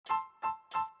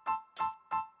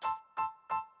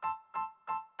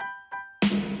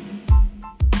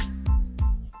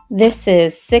This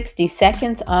is 60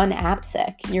 Seconds on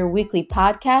AppSec, your weekly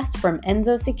podcast from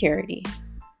Enzo Security.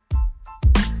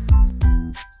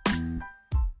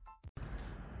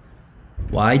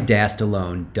 Why DAST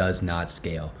alone does not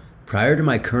scale. Prior to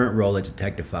my current role at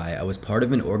Detectify, I was part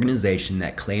of an organization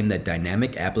that claimed that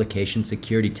dynamic application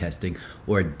security testing,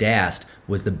 or DAST,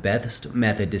 was the best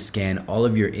method to scan all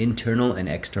of your internal and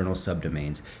external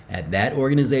subdomains. At that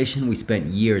organization, we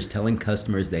spent years telling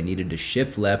customers they needed to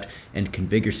shift left and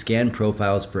configure scan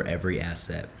profiles for every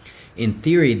asset. In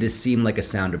theory, this seemed like a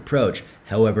sound approach.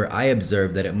 However, I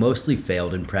observed that it mostly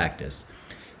failed in practice.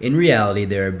 In reality,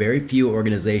 there are very few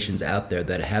organizations out there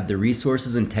that have the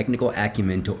resources and technical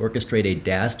acumen to orchestrate a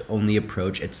DAST-only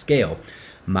approach at scale.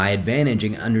 My advantage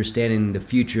in understanding the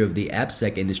future of the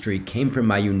AppSec industry came from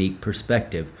my unique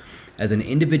perspective. As an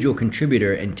individual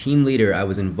contributor and team leader, I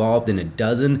was involved in a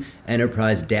dozen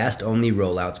enterprise DAST-only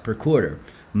rollouts per quarter.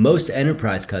 Most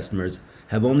enterprise customers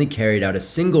have only carried out a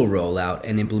single rollout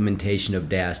and implementation of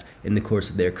DAST in the course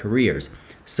of their careers.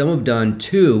 Some have done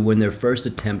two when their first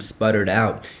attempt sputtered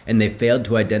out and they failed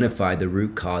to identify the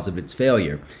root cause of its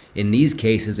failure. In these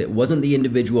cases, it wasn't the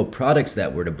individual products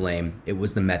that were to blame, it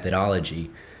was the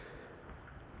methodology.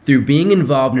 Through being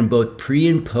involved in both pre-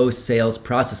 and post-sales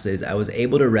processes, I was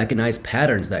able to recognize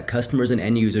patterns that customers and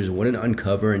end users wouldn't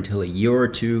uncover until a year or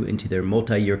two into their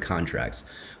multi-year contracts.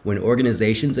 When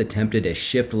organizations attempted a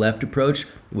shift-left approach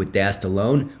with DAST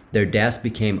alone, their DAST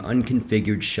became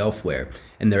unconfigured shelfware,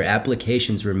 and their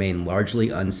applications remained largely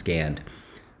unscanned.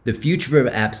 The future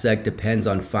of AppSec depends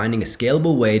on finding a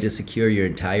scalable way to secure your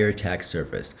entire attack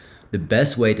surface. The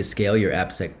best way to scale your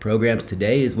AppSec programs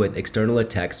today is with External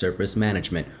Attack Surface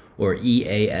Management, or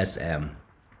EASM.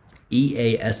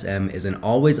 EASM is an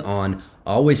always-on,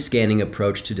 always-scanning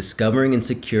approach to discovering and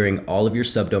securing all of your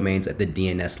subdomains at the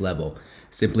DNS level.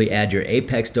 Simply add your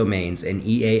Apex domains and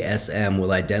EASM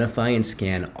will identify and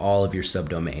scan all of your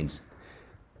subdomains.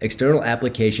 External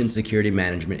Application Security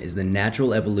Management is the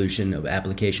natural evolution of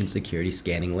application security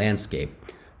scanning landscape.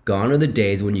 Gone are the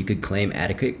days when you could claim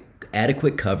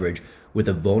adequate coverage with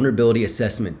a vulnerability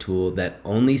assessment tool that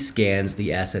only scans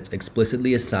the assets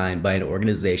explicitly assigned by an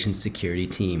organization's security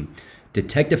team.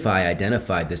 Detectify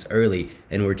identified this early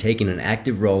and we're taking an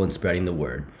active role in spreading the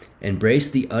word. Embrace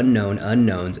the unknown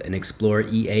unknowns and explore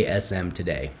EASM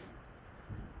today.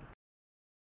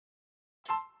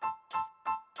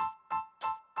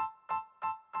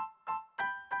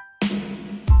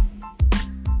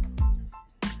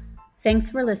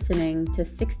 Thanks for listening to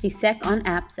 60 Sec on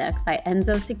AppSec by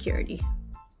Enzo Security.